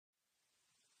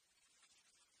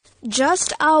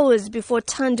Just hours before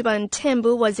Thandwa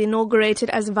Mthembu was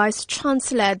inaugurated as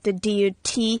Vice-Chancellor at the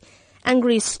DUT,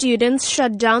 angry students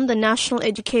shut down the National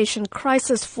Education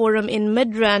Crisis Forum in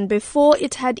Midrand before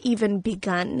it had even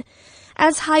begun.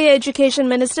 As Higher Education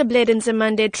Minister Blade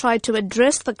Nzimande tried to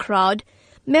address the crowd,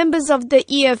 members of the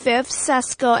EFF,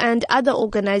 SASCO and other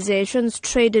organizations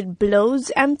traded blows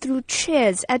and threw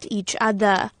chairs at each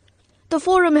other. The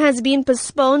forum has been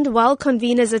postponed while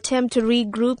conveners attempt to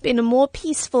regroup in a more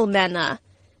peaceful manner.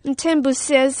 Mthembu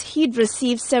says he'd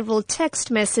received several text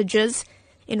messages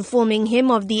informing him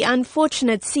of the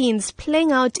unfortunate scenes playing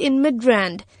out in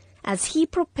Midrand as he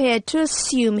prepared to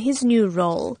assume his new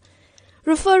role.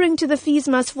 Referring to the Fees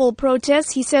Must Fall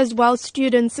protest, he says while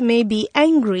students may be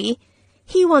angry,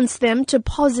 he wants them to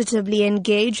positively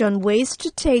engage on ways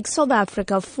to take South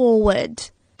Africa forward.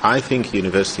 I think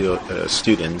university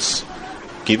students,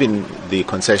 given the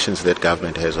concessions that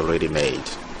government has already made,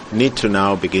 need to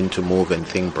now begin to move and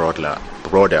think broader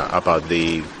about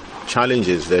the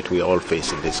challenges that we all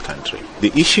face in this country.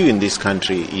 The issue in this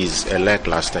country is a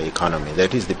lackluster economy.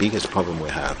 That is the biggest problem we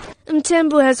have.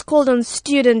 Mthembu has called on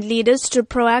student leaders to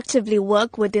proactively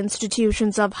work with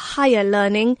institutions of higher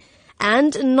learning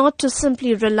and not to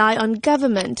simply rely on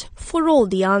government for all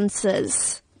the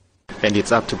answers. And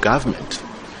it's up to government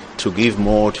to give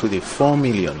more to the 4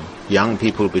 million young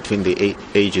people between the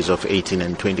ages of 18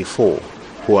 and 24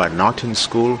 who are not in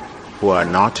school, who are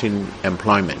not in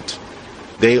employment.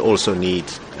 They also need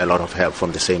a lot of help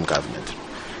from the same government.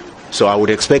 So I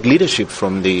would expect leadership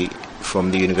from the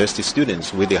university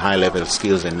students with the high-level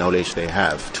skills and knowledge they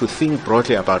have to think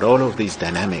broadly about all of these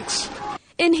dynamics.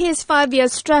 In his 5-year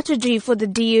strategy for the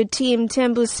DUT,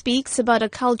 Mthembu speaks about a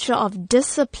culture of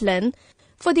discipline.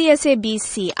 For the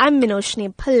SABC, I'm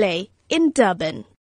Minoshni Pillay in Durban.